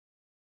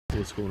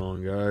What's going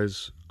on,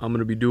 guys? I'm going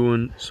to be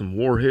doing some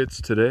war hits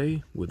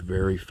today with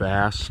very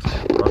fast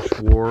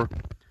Rush War.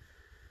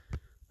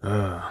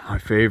 My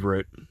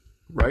favorite.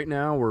 Right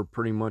now, we're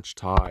pretty much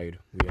tied.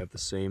 We have the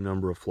same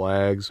number of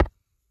flags,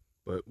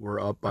 but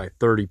we're up by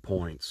 30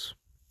 points.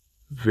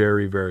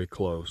 Very, very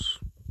close.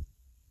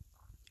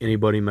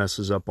 Anybody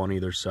messes up on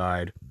either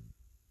side,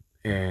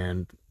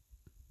 and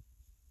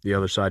the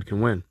other side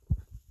can win.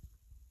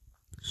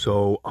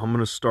 So I'm going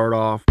to start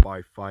off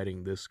by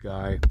fighting this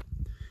guy.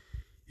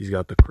 He's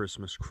got the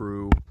Christmas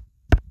crew,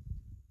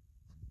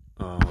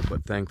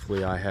 but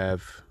thankfully I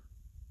have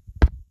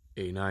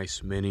a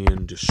nice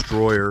minion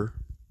destroyer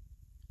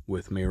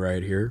with me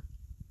right here,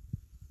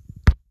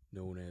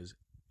 known as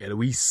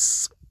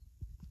Eloise.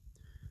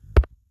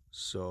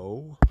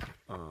 So,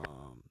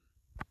 I'm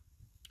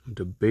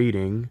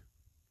debating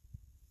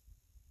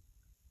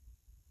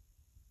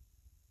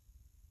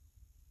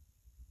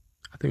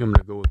I think I'm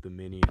going to go with the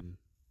minion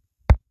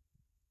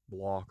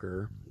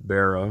blocker,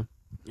 Bara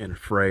and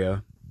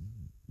Freya.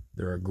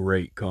 They're a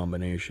great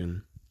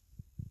combination.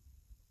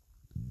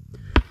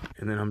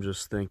 And then I'm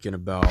just thinking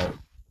about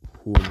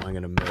who am I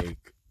going to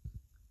make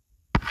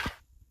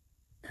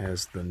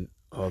as the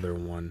other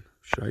one.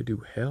 Should I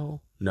do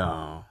Hell?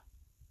 No.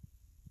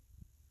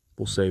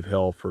 We'll save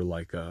Hell for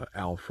like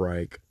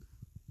Alfreich.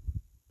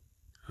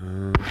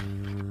 What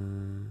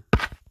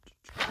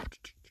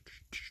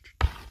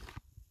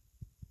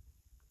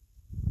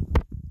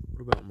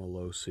about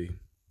Melosi?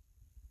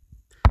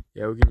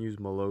 Yeah, we can use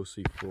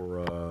Melosi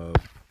for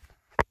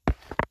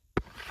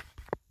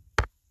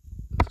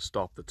to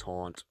stop the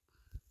taunt.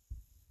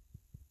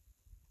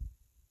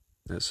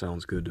 That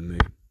sounds good to me.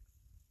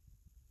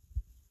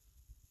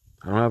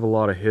 I don't have a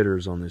lot of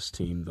hitters on this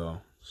team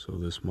though, so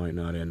this might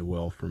not end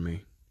well for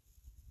me.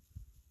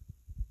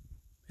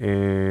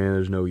 And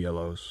there's no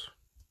yellows.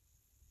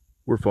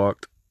 We're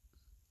fucked.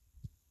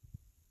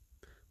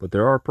 But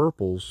there are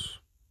purples.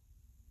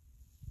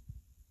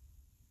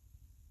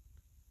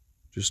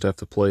 Just have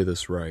to play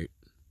this right.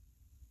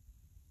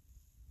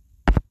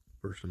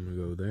 First I'm going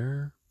to go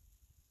there.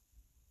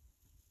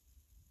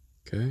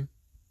 Okay.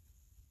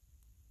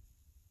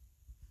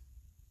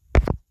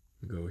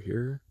 Go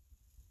here.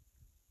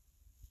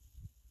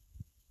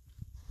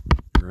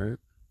 Alright.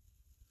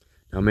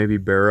 Now maybe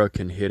Bara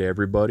can hit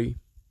everybody,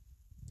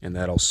 and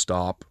that'll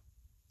stop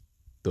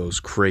those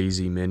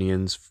crazy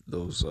minions,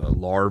 those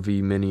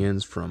larvae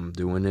minions from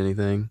doing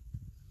anything.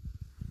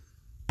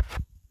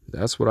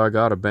 That's what I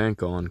gotta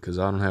bank on, because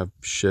I don't have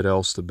shit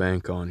else to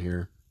bank on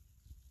here.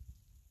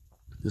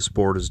 This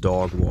board is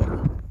dog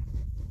water.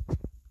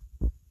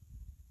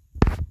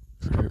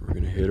 Alright, we're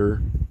gonna hit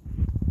her.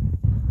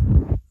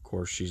 Of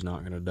course, she's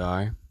not gonna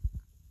die.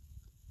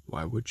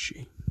 Why would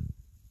she?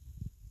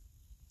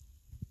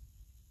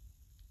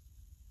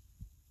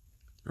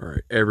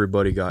 Alright,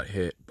 everybody got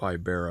hit by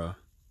Bara.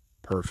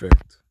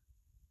 Perfect.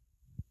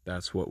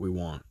 That's what we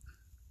want.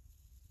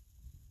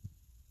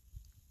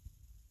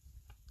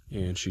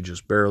 And she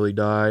just barely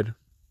died.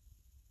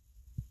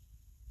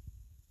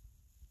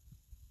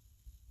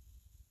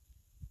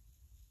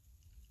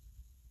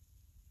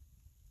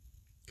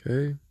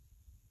 Okay.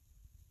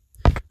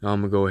 Now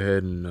I'm going to go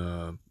ahead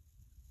and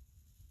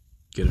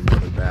get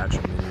another batch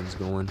of minions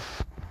going.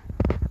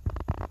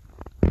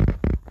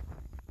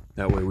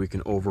 That way we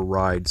can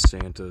override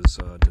Santa's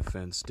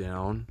defense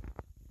down.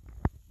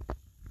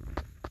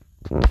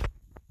 I'm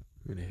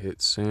going to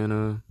hit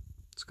Santa.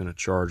 It's going to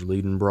charge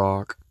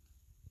Liedenbrock.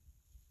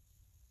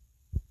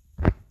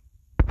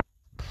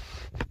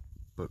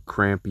 But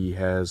Crampy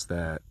has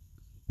that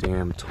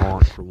damn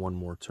taunt for one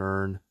more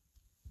turn.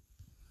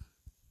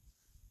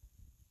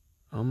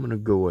 I'm going to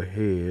go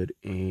ahead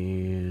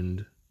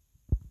and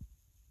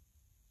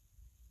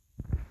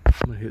I'm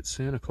going to hit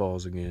Santa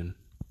Claus again.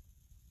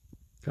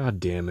 God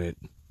damn it.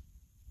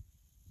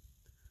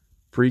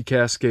 Free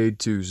Cascade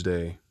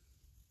Tuesday.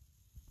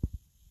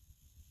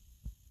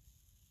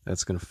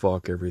 That's going to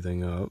fuck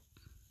everything up.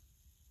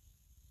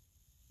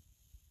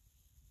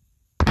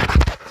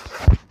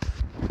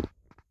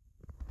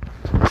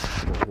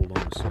 Hold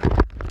on a second.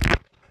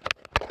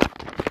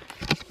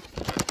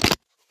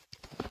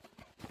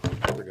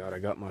 I forgot I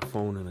got my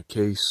phone in a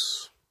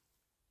case,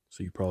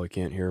 so you probably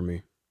can't hear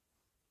me.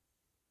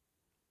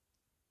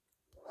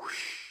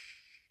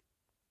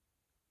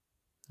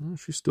 Well,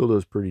 she still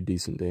does pretty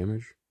decent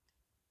damage.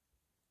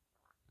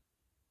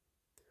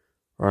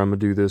 Alright, I'm going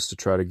to do this to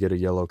try to get a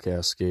yellow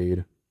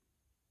cascade.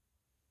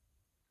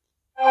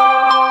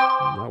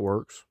 That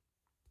works.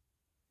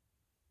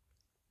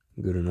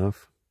 Good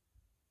enough.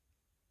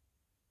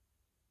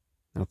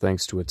 Now,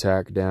 thanks to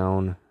attack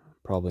down,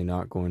 probably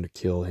not going to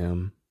kill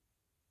him.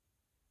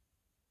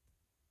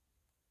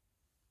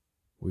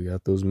 We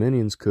got those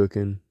minions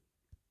cooking.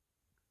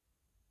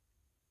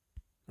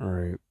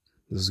 Alright,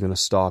 this is going to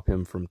stop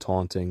him from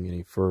taunting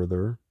any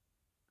further.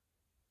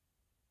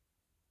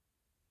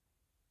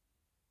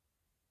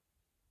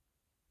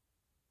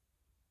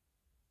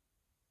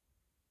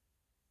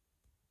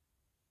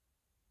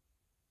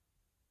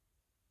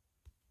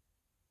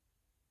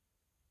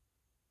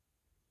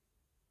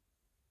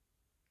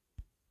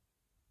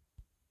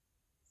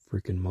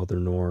 Freaking Mother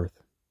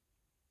North.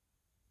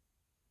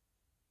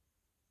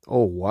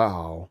 Oh,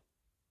 wow.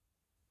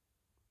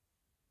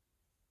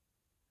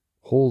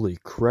 Holy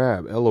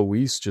crap.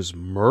 Eloise just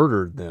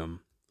murdered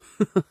them.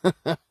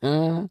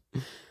 That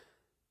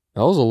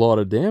was a lot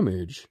of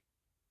damage.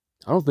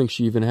 I don't think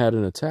she even had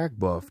an attack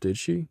buff, did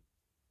she?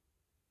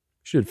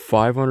 She did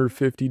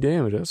 550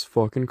 damage. That's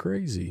fucking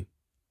crazy.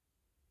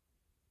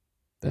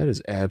 That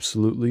is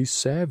absolutely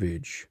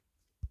savage.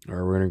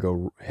 Alright, we're going to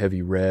go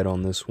heavy red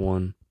on this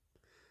one.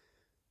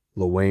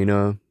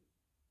 Luena.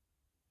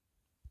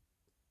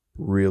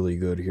 Really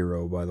good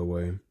hero, by the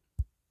way.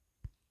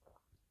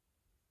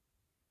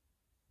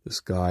 This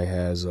guy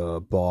has a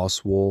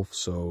boss wolf,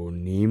 so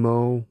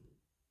Nemo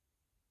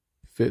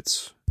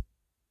fits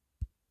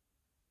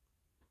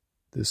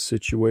this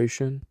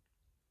situation.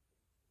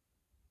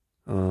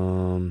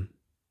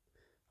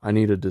 I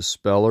need a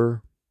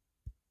dispeller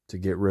to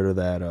get rid of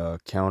that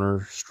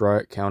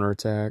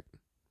counterattack.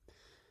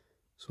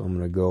 So I'm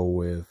gonna go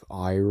with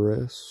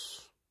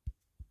Iris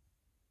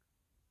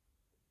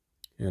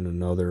and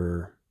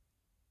another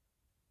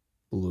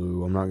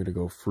blue. I'm not gonna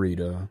go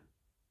Frida.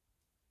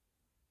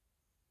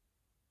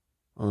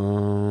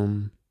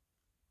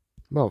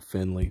 About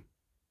Finley.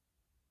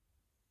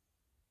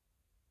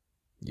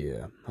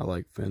 Yeah, I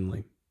like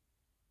Finley.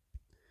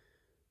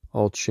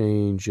 I'll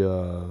change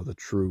the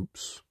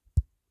troops.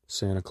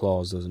 Santa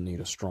Claus doesn't need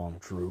a strong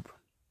troop.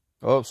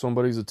 Oh,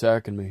 somebody's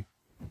attacking me.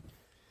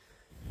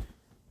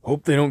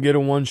 Hope they don't get a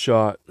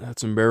one-shot.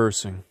 That's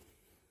embarrassing.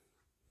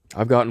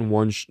 I've gotten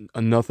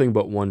nothing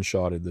but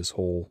one-shotted this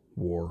whole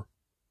war.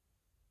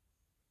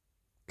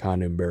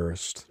 Kind of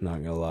embarrassed,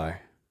 not gonna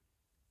lie.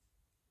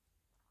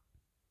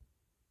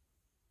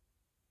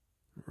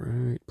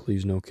 Alright,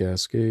 please no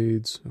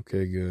cascades.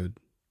 Okay, good.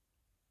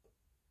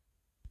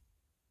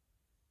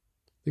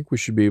 I think we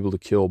should be able to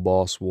kill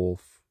Boss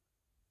Wolf.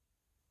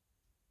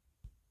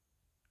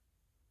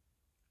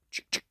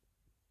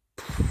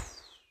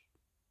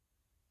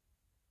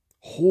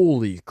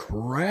 Holy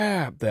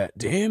crap, that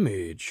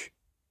damage.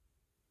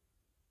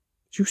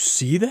 Did you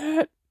see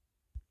that?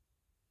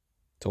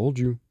 Told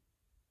you.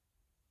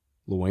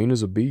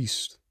 Luena's a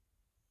beast.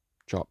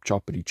 Chop,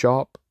 choppity,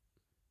 chop.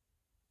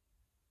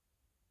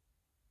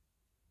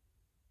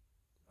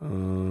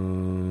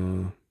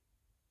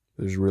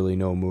 There's really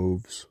no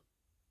moves.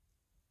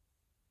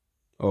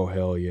 Oh,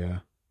 hell yeah.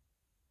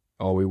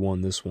 Oh, we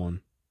won this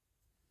one.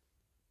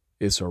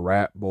 It's a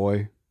wrap,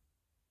 boy.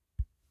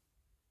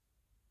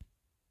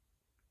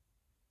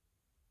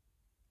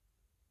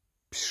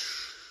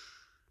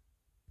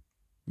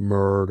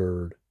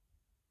 Murdered.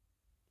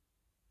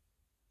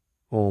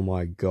 Oh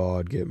my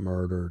God, get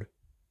murdered.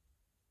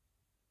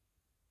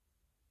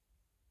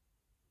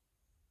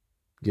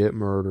 Get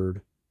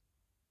murdered.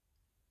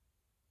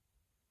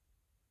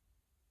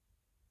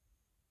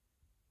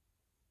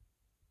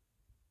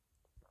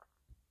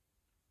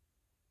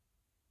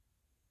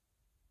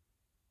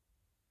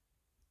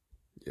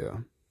 Yeah.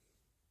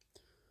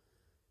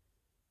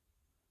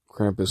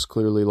 Krampus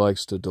clearly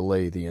likes to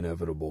delay the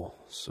inevitable,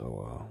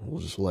 so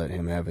we'll just let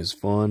him have his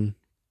fun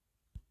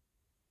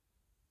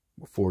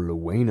before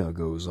Luena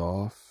goes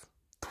off.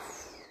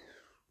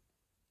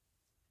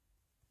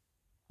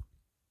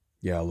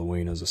 Yeah,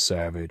 Luena's a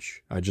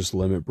savage. I just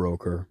limit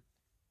broke her.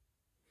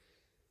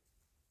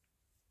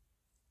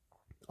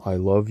 I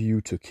love you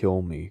to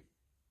kill me.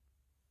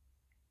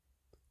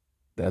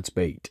 That's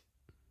bait.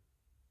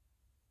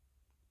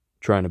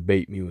 Trying to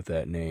bait me with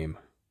that name.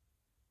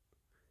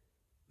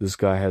 This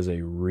guy has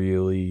a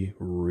really,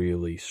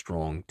 really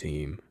strong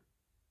team.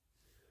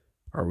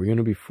 Are we going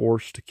to be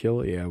forced to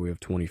kill it? Yeah, we have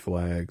 20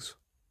 flags.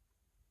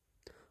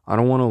 I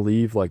don't want to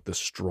leave like the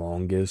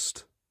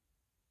strongest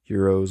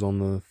heroes on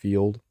the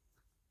field,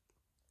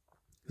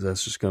 because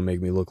that's just going to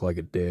make me look like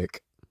a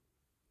dick.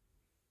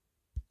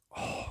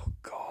 Oh,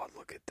 God,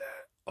 look at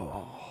that.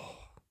 Oh,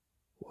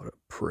 what a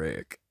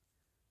prick.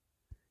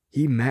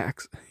 He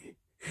maxed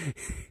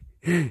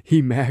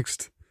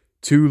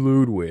 2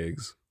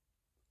 Ludwigs.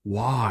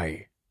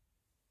 Why?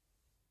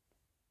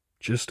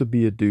 Just to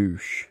be a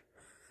douche.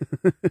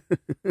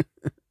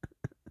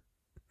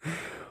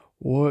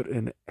 What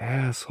an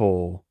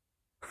asshole.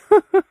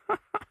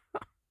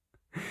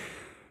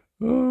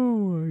 Oh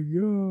my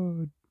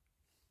God.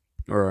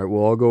 Alright,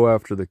 well, I'll go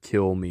after the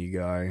kill me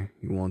guy.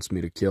 He wants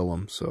me to kill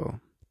him, so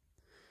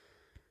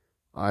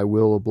I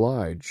will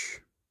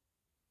oblige.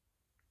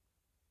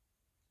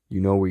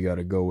 You know we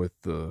gotta go with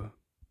the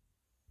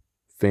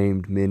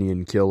famed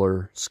minion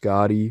killer,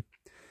 Scotty.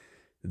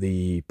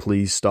 The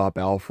please stop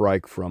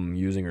Alfreich from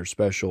using her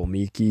special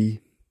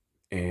Miki,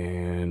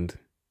 and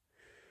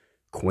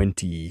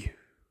Quinty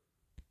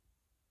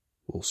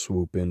will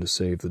swoop in to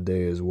save the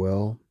day as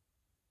well,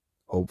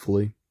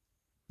 hopefully.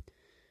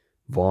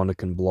 Vonda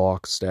can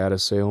block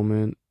status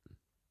ailment,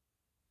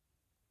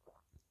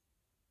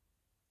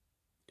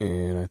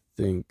 and I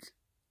think,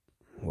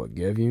 what,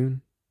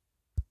 Gevion?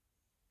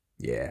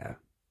 Yeah,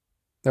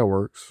 that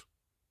works.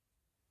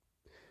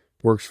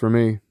 Works for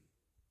me.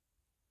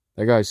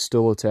 That guy's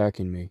still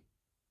attacking me.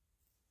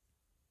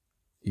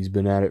 He's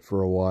been at it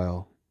for a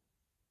while.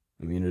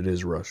 I mean, it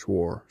is Rush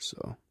War,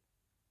 so.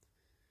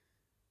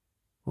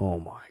 Oh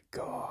my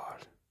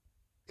god.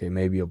 Okay,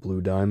 maybe a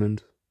blue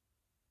diamond.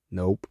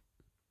 Nope.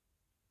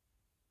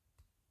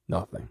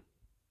 Nothing.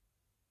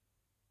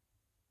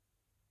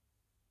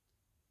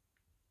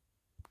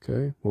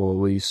 Okay, well, at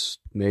least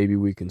maybe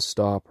we can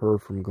stop her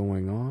from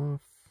going off.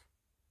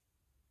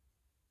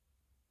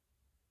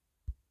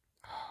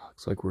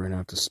 Looks like we're gonna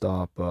have to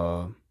stop,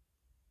 damn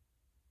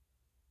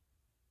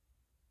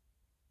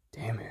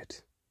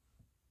it.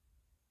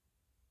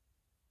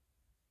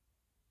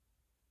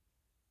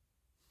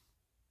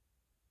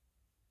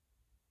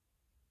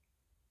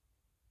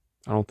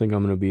 I don't think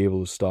I'm gonna be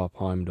able to stop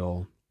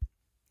Heimdall.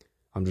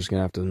 I'm just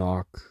gonna have to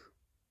knock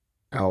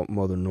out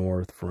Mother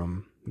North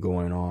from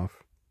going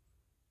off.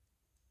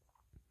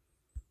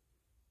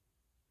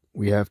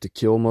 We have to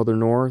kill Mother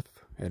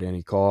North at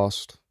any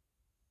cost.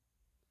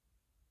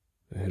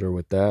 Hit her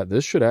with that.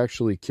 This should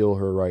actually kill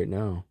her right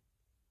now.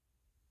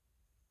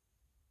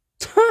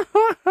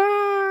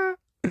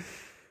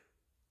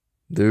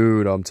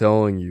 Dude, I'm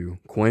telling you,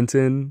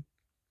 Quentin,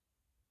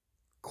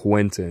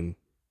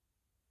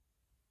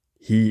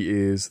 he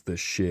is the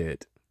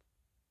shit.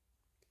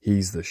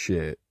 He's the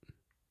shit.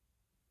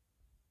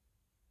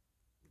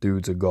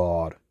 Dude's a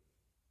god.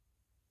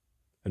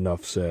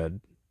 Enough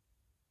said.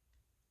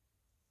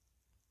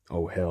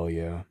 Oh, hell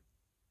yeah.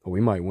 Oh,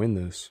 we might win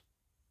this.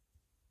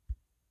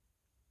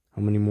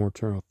 How many more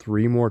turns?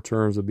 3 more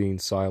turns of being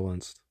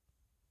silenced.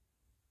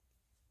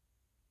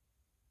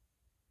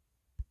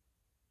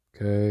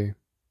 Okay.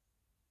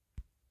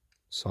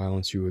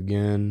 Silence you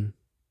again.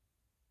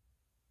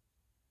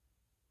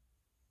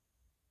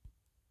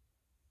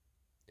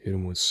 Hit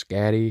him with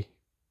Scatty.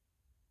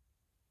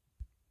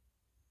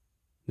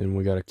 Then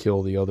we gotta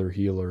kill the other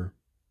healer.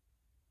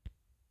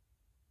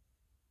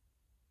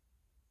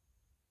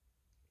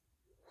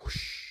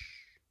 Whoosh.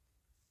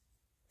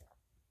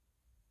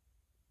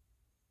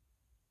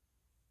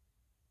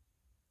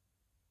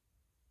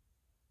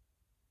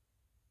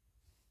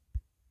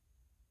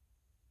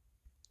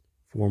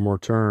 Four more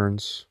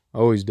turns.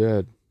 Oh, he's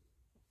dead.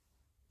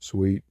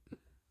 Sweet.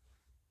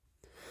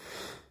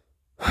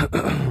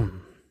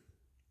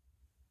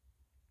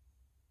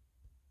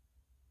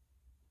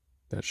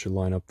 That should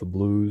line up the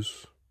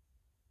blues.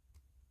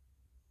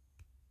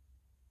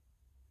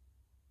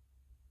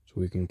 So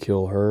we can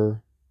kill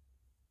her.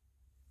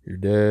 You're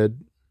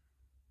dead.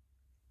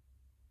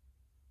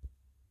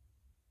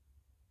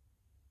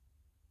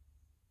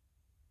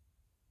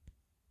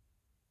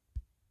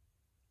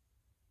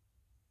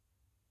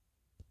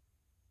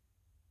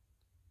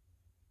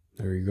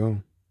 There you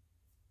go.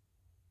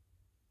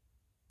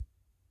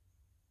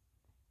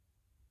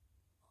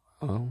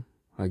 Oh,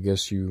 I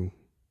guess you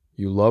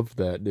loved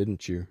that,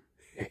 didn't you?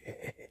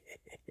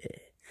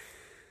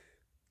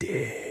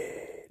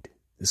 Dead.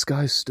 This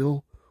guy's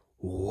still...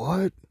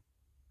 What?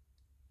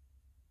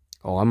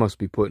 Oh, I must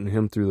be putting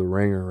him through the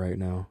ringer right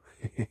now.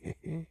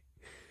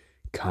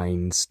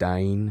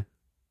 Kindstein.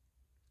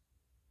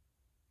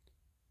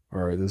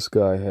 Alright, this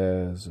guy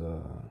has...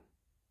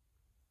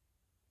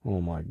 Oh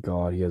my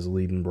god, he has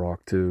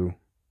Liedenbrock too.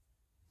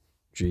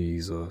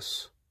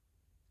 Jesus.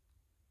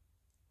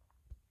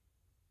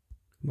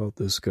 About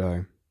this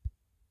guy.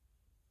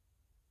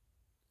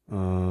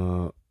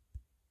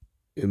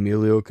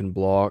 Emilio can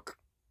block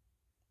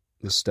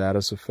the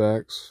status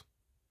effects.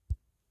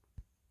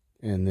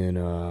 And then,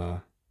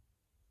 I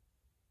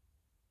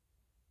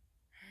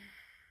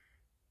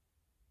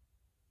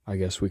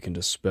guess we can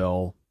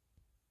dispel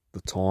the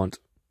taunt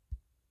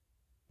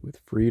with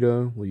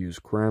Frida. We'll use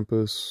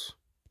Krampus.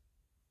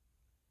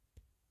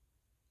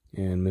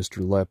 And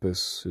Mr.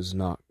 Lepus is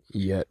not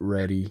yet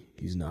ready.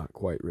 He's not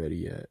quite ready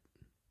yet.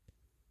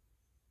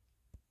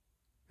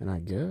 And I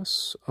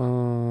guess,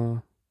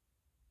 man,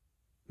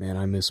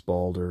 I miss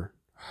Balder.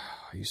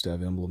 I used to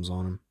have emblems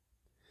on him.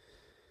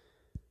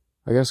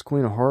 I guess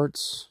Queen of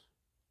Hearts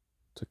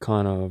to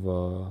kind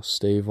of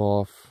stave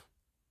off,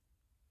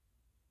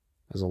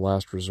 as a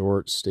last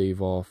resort,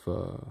 stave off,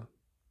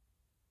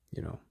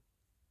 you know,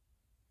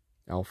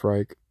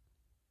 Alfreich.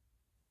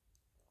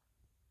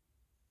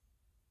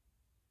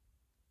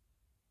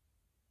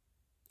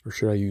 Or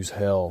should I use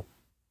Hell?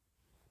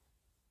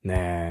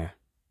 Nah.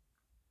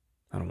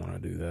 I don't want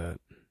to do that.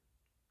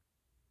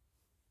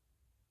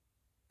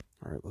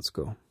 Alright, let's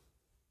go.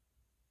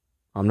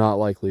 I'm not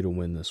likely to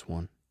win this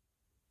one.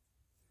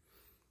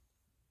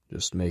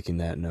 Just making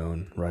that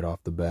known right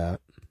off the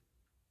bat.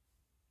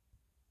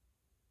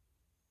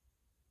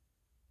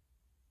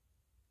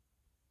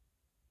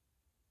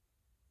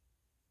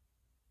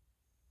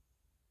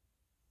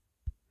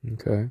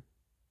 Okay.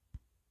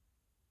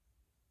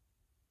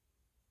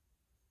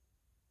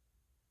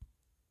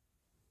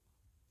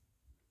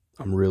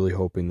 I'm really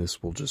hoping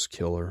this will just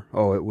kill her.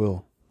 Oh, it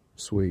will.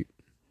 Sweet.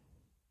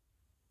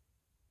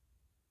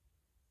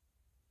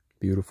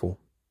 Beautiful.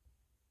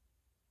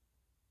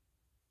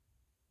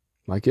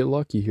 Might get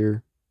lucky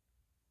here.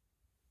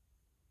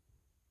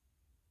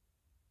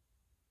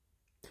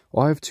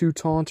 Oh, I have 2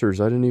 taunters.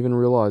 I didn't even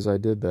realize I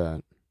did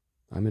that.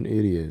 I'm an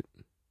idiot.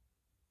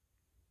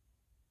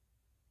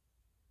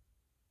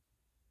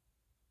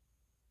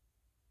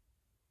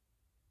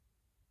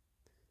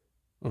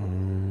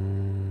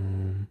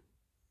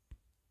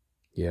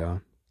 Yeah.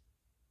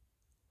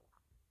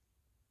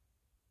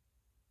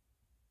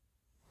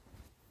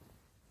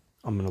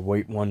 I'm gonna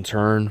wait one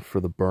turn for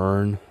the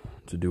burn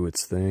to do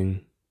its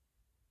thing.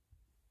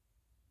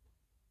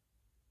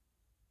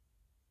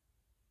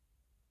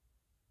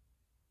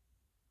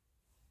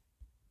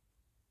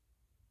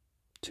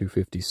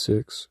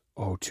 $256.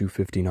 Oh,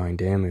 259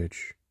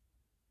 damage.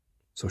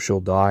 So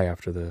she'll die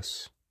after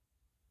this.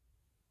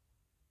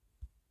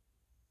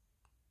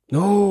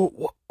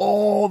 No!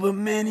 Oh, the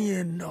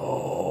minion!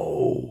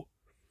 No!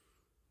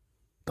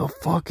 The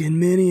fucking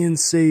minion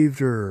saved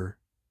her.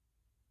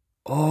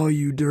 Oh,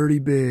 you dirty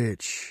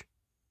bitch.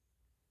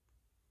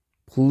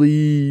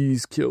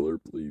 Please kill her,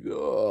 please.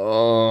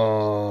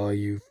 Oh,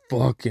 you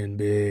fucking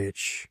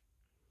bitch.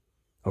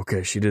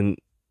 Okay, she didn't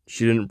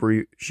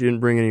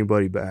bring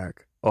anybody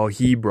back. Oh,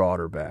 he brought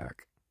her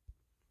back.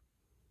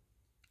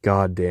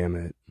 God damn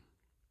it.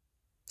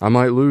 I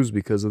might lose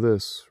because of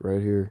this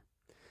right here.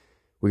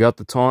 We got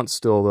the taunt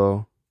still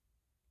though.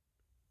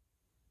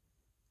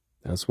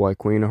 That's why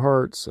Queen of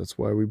Hearts. That's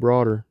why we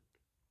brought her.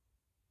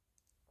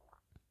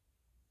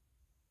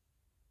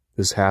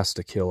 This has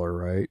to kill her,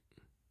 right?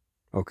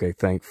 Okay,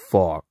 thank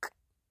fuck.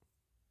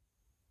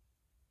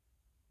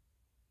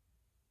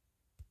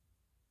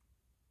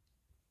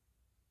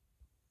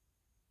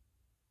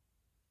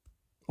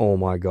 Oh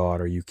my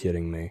god, are you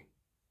kidding me?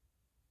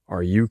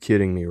 Are you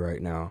kidding me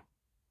right now?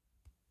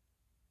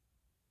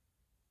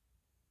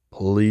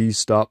 Please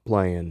stop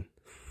playing.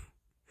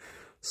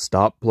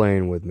 Stop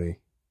playing with me.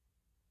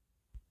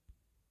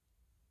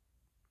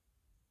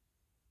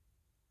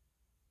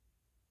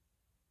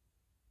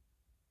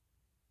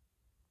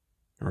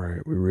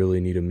 Alright, we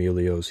really need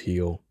Emilio's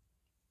heal.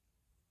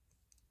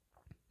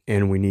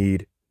 And we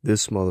need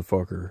this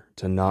motherfucker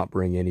to not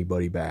bring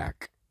anybody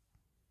back.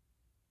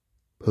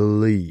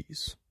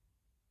 Please.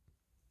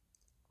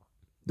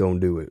 Don't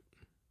do it.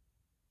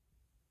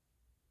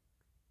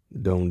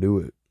 Don't do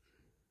it.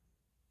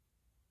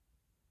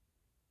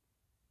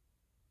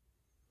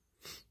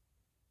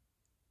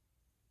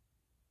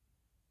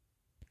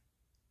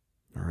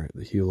 Alright,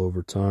 the heal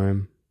over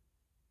time.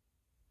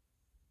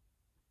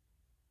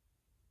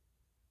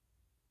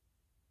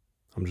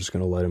 I'm just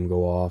going to let him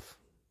go off.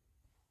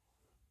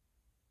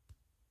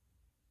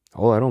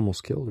 Oh, that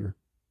almost killed her.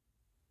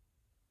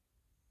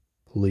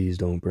 Please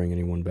don't bring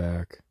anyone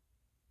back.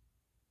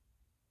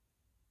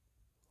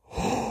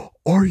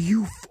 Are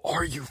you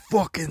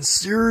fucking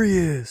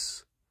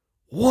serious?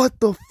 What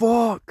the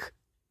fuck?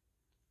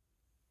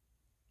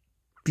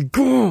 Be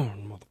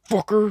gone,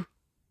 motherfucker.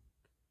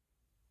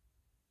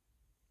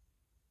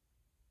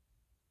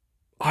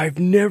 I've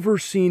never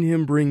seen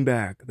him bring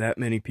back that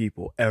many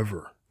people,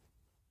 ever.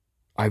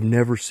 I've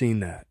never seen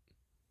that.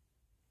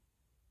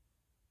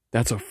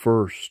 That's a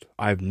first.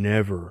 I've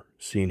never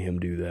seen him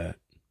do that.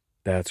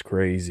 That's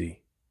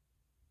crazy.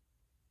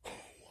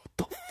 What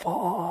the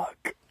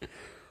fuck?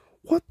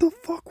 What the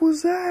fuck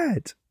was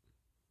that?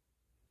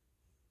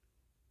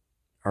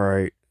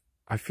 Alright,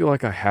 I feel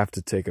like I have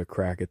to take a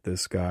crack at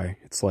this guy.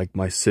 It's like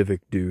my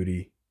civic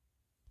duty.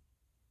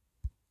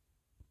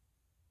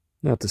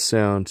 Not to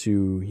sound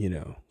too,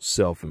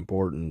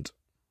 self-important.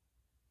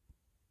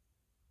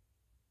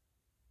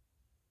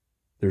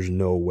 There's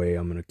no way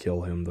I'm gonna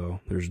kill him, though.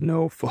 There's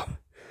no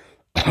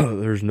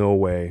there's no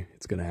way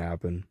it's gonna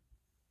happen.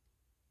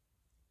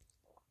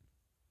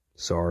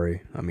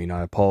 Sorry. I mean,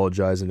 I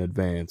apologize in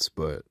advance,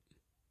 but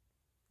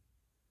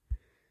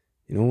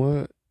you know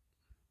what?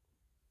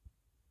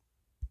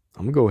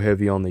 I'm gonna go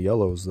heavy on the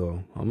yellows,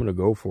 though. I'm gonna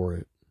go for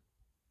it.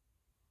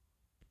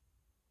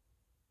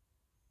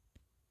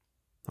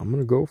 I'm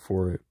gonna go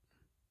for it.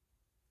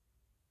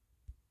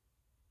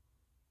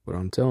 But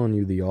I'm telling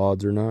you, the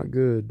odds are not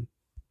good.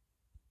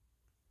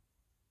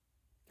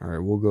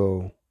 Alright, we'll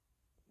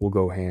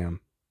go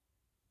ham.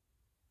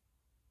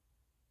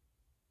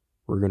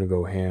 We're gonna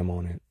go ham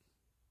on it.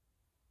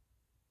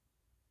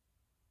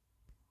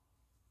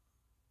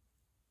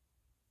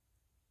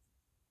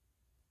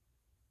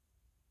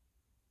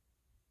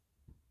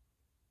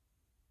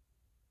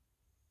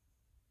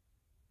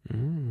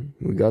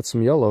 We got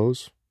some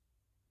yellows.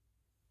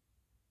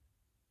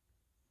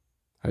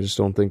 I just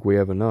don't think we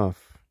have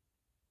enough.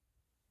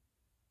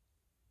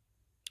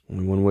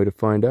 Only one way to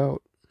find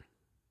out.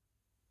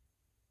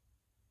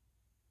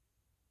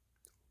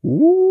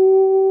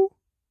 Ooh!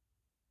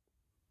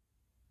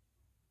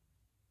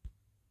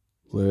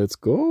 Let's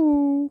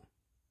go!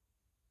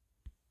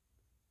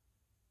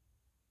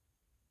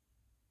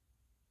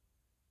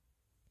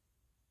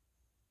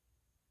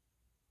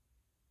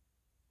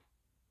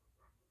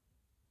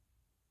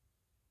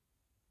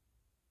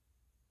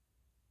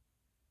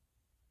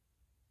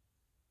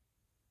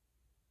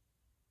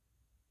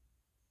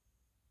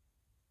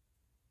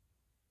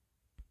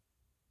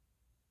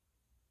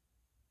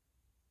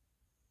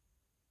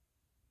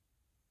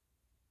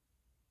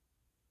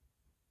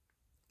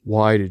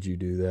 Why did you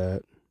do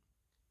that?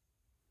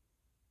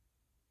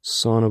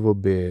 Son of a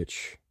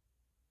bitch.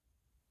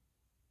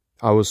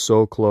 I was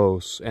so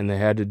close, and they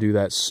had to do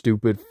that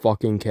stupid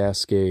fucking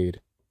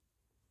cascade.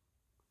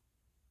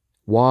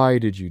 Why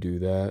did you do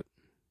that?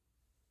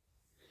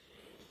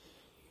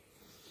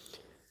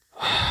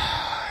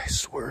 I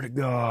swear to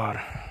God.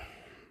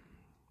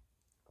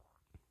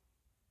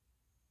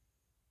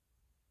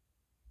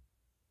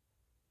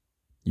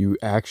 You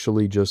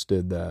actually just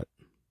did that.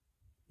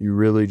 You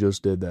really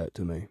just did that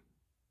to me.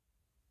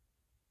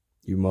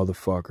 You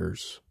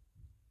motherfuckers.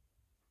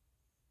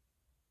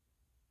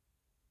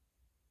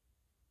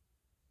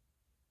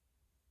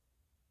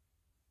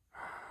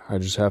 I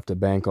just have to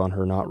bank on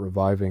her not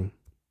reviving.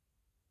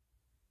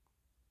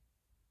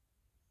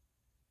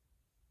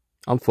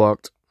 I'm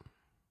fucked.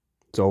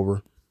 It's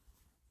over.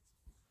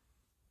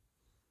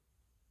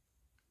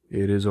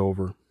 It is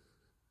over.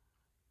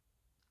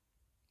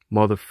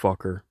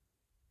 Motherfucker.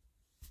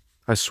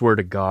 I swear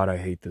to God, I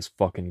hate this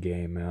fucking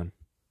game, man.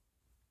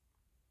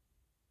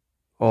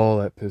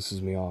 Oh, that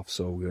pisses me off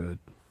so good.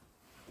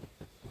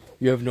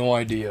 You have no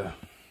idea.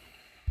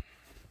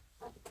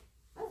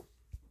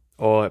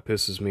 Oh, that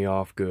pisses me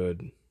off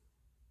good.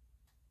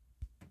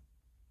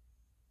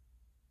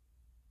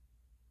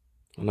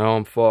 Well, now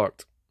I'm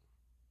fucked.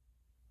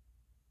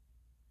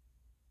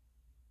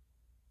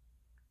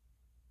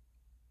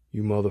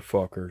 You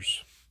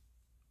motherfuckers.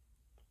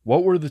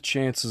 What were the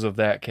chances of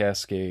that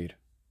cascade?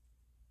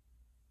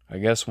 I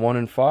guess 1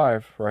 in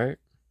 5, right?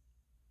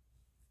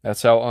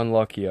 That's how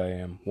unlucky I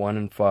am. 1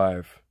 in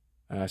 5.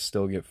 And I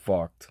still get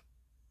fucked.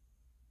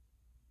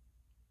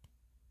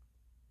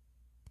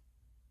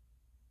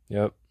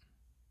 Yep.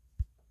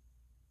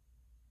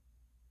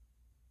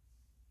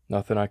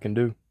 Nothing I can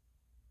do.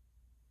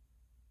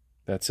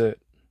 That's it.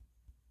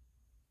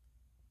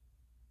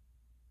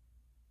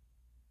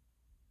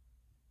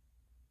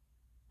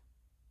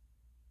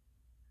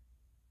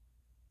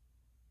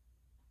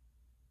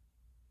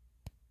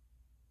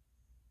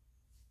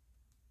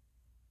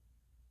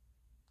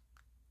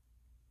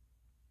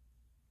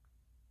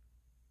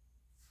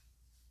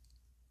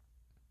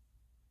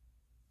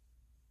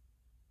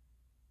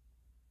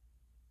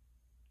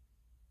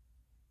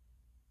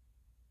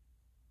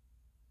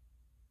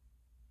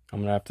 I'm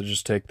gonna have to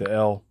just take the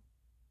L.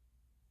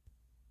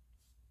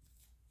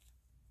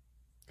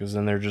 Because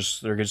then they're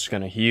just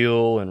gonna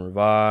heal and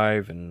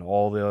revive and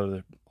all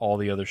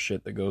the other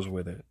shit that goes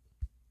with it.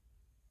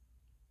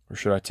 Or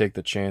should I take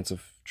the chance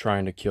of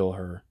trying to kill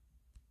her?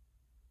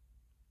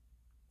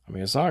 I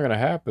mean, it's not gonna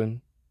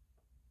happen.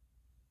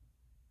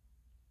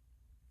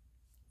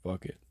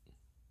 Fuck it.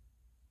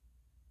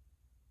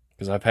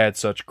 Because I've had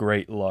such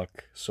great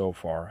luck so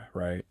far,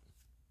 right?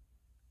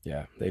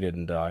 Yeah, they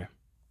didn't die.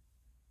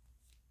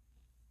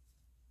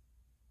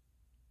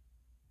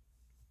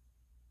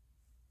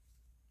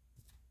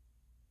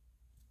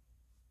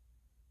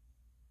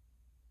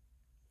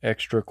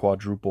 Extra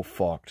quadruple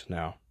fucked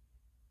now.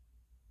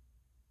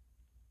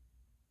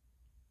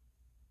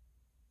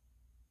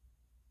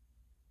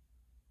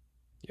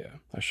 Yeah,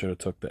 I should have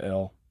took the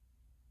L.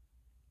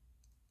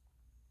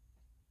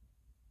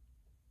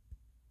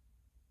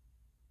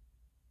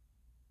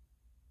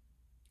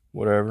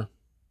 Whatever.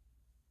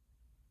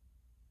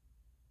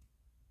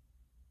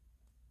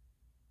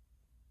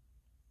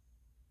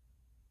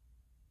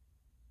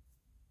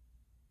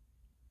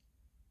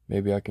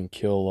 Maybe I can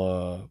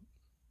kill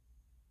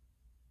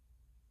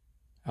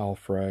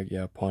Alfrag.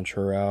 Yeah, punch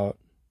her out.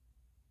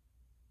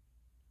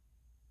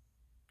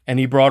 And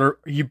he brought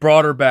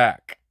her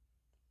back.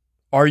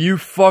 Are you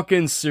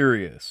fucking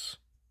serious?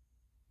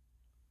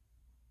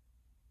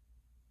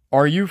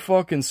 Are you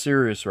fucking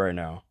serious right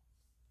now?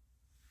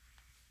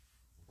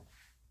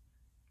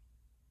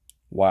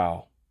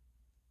 Wow.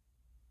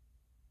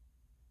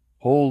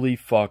 Holy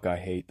fuck, I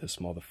hate this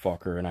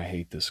motherfucker and I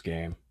hate this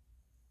game.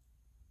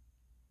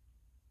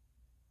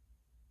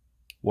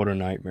 What a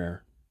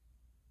nightmare.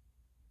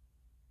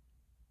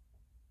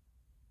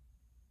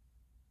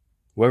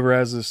 Whoever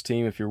has this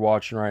team, if you're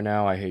watching right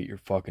now, I hate your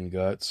fucking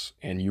guts.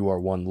 And you are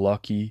one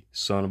lucky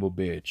son of a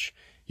bitch.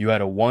 You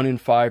had a 1 in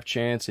 5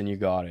 chance and you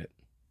got it.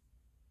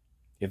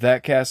 If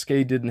that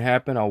cascade didn't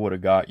happen, I would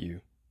have got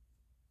you.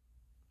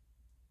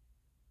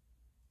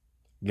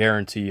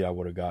 Guarantee I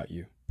would have got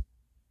you.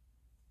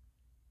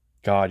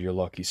 God, you're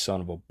lucky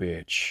son of a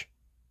bitch.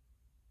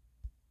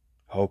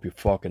 I hope you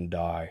fucking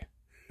die.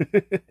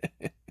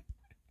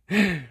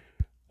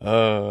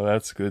 Oh,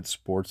 that's good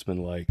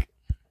sportsmanlike.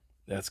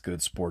 That's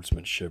good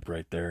sportsmanship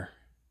right there.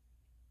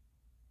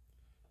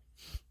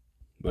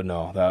 But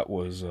no, that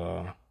was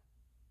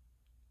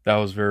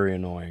very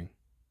annoying.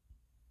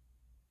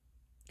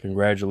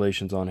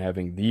 Congratulations on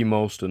having the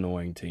most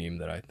annoying team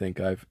that I think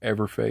I've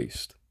ever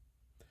faced.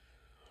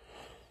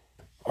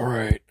 All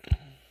right.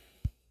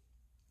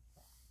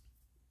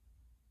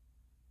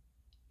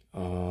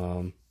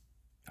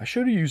 I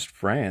should have used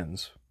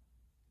Franz.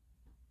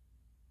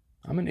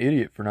 I'm an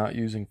idiot for not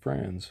using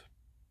Franz.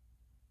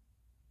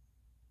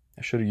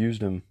 I should have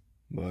used him,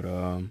 but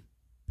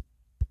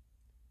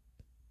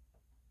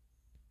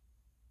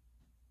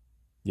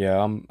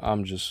yeah,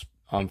 I'm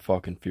I'm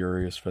fucking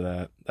furious for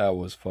that. That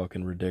was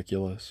fucking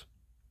ridiculous.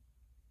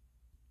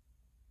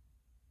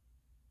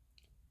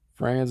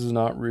 France is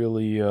not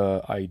really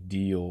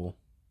ideal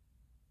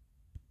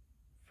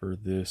for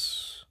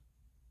this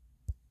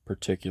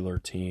particular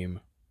team.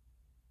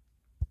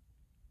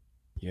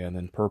 Yeah, and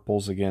then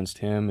purples against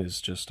him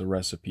is just a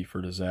recipe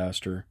for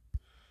disaster.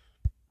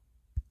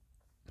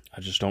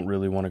 I just don't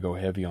really want to go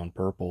heavy on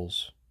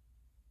purples.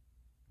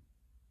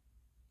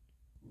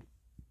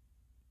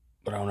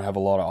 But I don't have a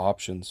lot of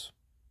options.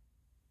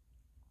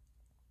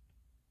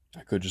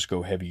 I could just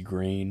go heavy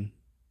green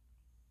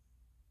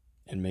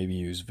and maybe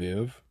use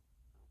Viv.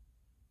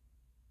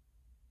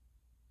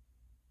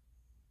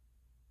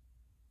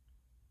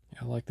 Yeah,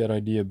 I like that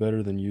idea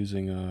better than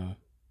using a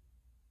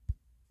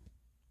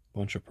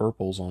bunch of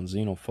purples on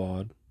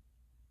Xenophod,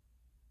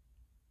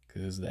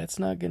 because that's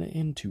not going to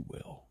end too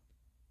well.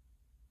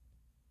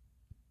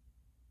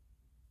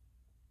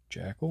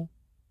 Jackal?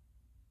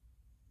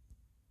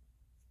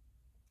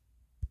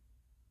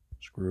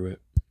 Screw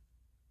it.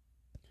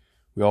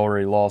 We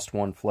already lost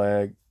one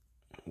flag.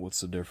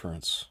 What's the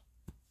difference?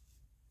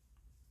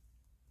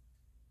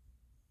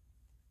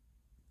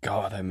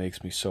 God, that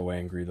makes me so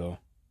angry, though.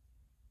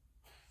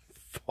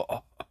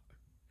 Fuck.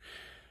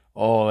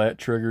 Oh, that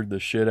triggered the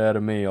shit out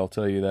of me, I'll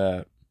tell you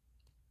that.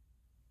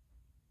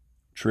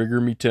 Trigger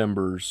me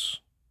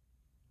timbers.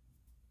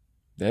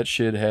 That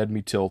shit had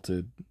me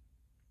tilted.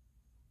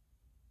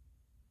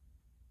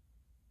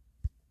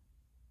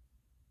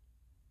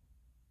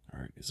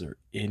 Alright, is there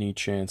any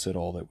chance at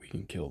all that we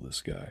can kill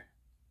this guy?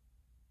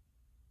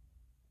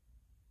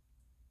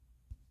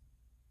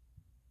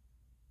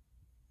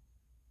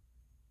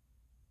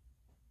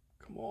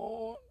 Come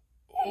on.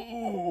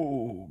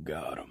 Oh,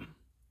 got him.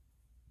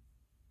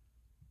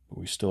 But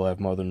we still have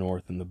Mother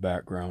North in the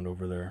background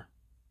over there.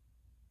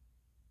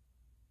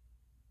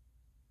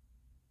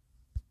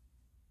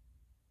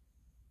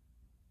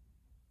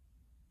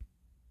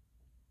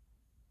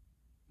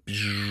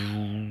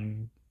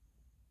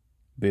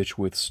 Bitch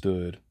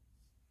withstood.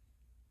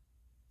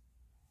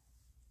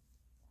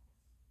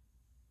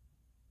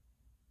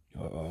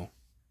 Uh-oh.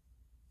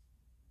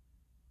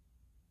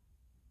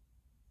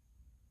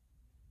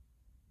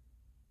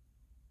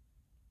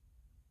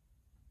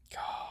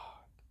 God.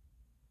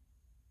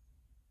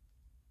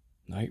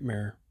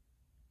 Nightmare.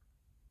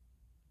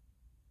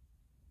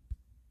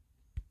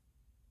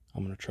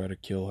 I'm gonna try to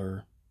kill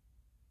her.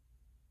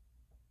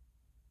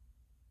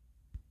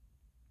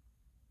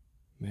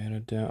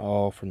 Mana down.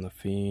 Oh, from the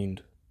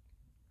fiend.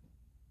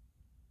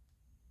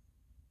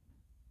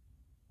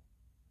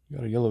 You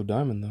got a yellow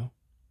diamond, though.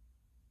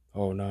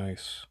 Oh,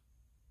 nice.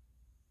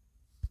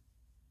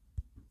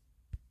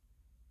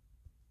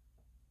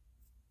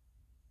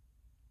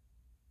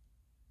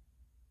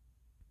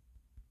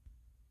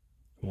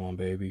 Come on,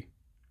 baby.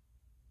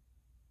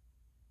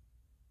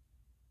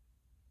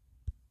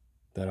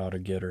 That ought to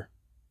get her.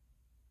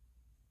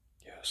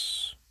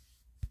 Yes.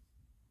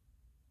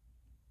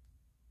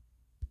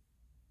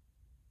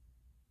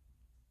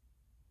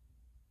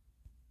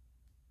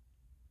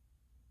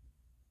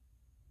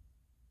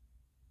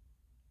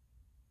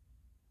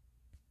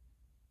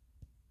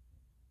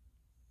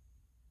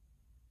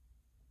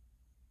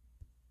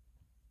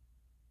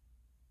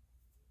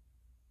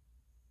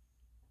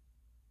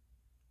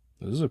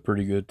 This is a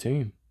pretty good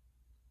team.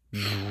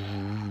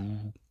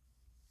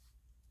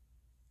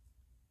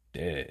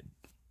 Dead.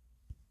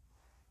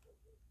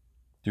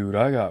 Dude,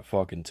 I got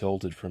fucking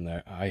tilted from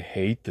that. I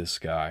hate this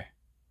guy.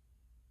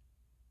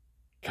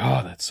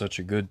 God, that's such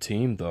a good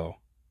team, though.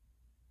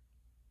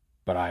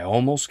 But I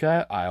almost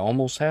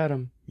had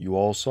him. You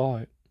all saw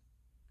it.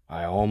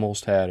 I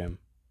almost had him.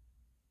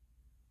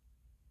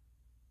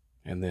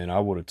 And then I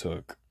would have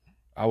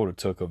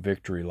took a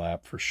victory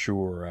lap for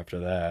sure after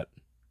that.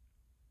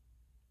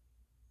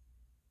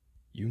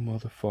 You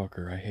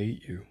motherfucker, I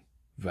hate you.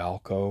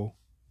 Valco.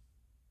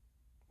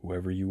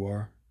 Whoever you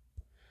are.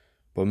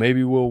 But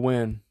maybe we'll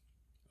win.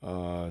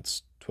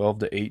 It's 12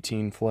 to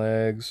 18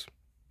 flags.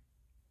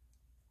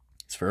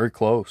 It's very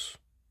close.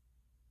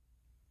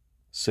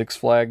 6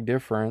 flag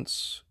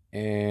difference,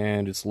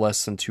 and it's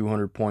less than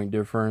 200 point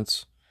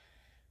difference.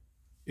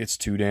 It's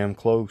too damn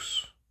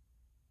close.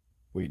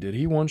 Wait, did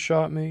he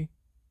one-shot me?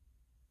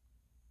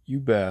 You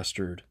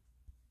bastard.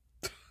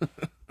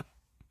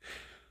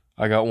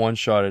 I got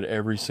one-shotted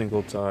every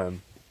single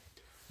time.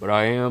 But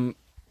I am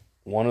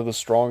one of the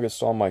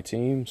strongest on my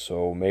team,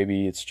 so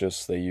maybe it's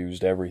just they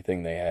used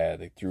everything they had.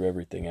 They threw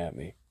everything at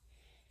me.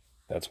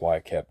 That's why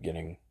I kept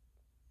getting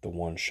the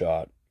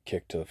one-shot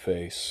kick to the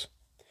face.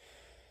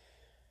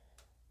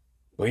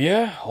 But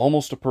yeah,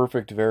 almost a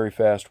perfect, very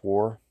fast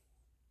war.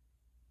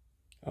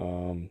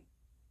 Damn,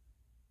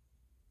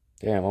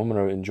 I'm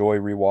going to enjoy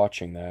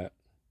rewatching that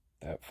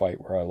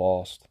fight where I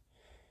lost.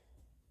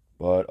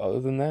 But other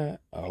than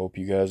that, I hope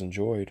you guys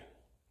enjoyed,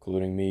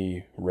 including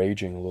me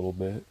raging a little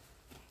bit.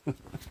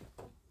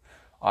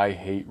 I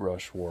hate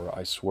Rush War,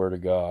 I swear to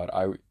God.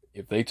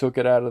 If they took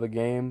it out of the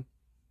game,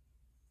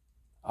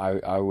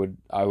 I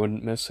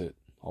wouldn't miss it.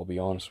 I'll be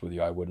honest with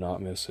you, I would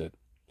not miss it.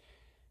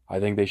 I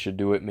think they should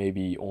do it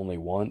maybe only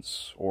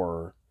once,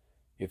 or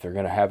if they're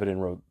going to have it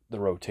in the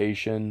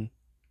rotation,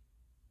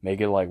 make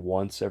it like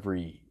once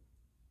every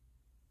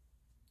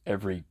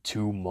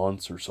 2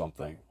 months or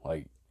something.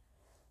 Like,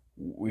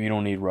 we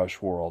don't need Rush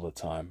 4 all the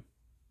time.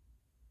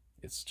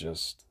 It's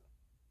just,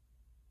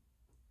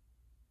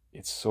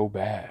 it's so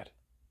bad.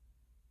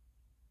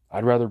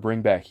 I'd rather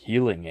bring back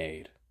Healing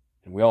Aid.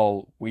 And we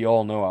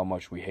all know how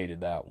much we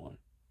hated that one.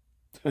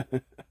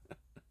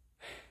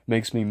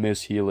 Makes me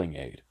miss Healing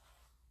Aid.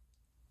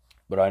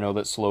 But I know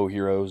that slow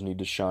heroes need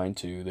to shine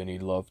too. They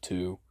need love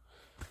too.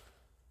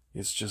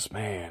 It's just,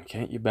 man,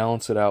 can't you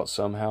balance it out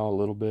somehow a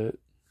little bit?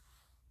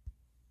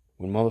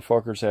 When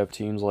motherfuckers have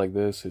teams like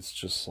this, it's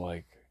just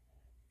like,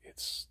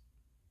 it's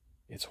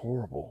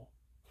horrible.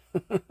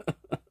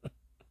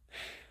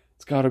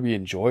 It's got to be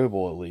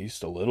enjoyable at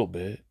least a little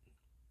bit.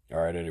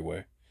 All right,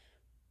 anyway.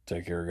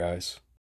 Take care, guys.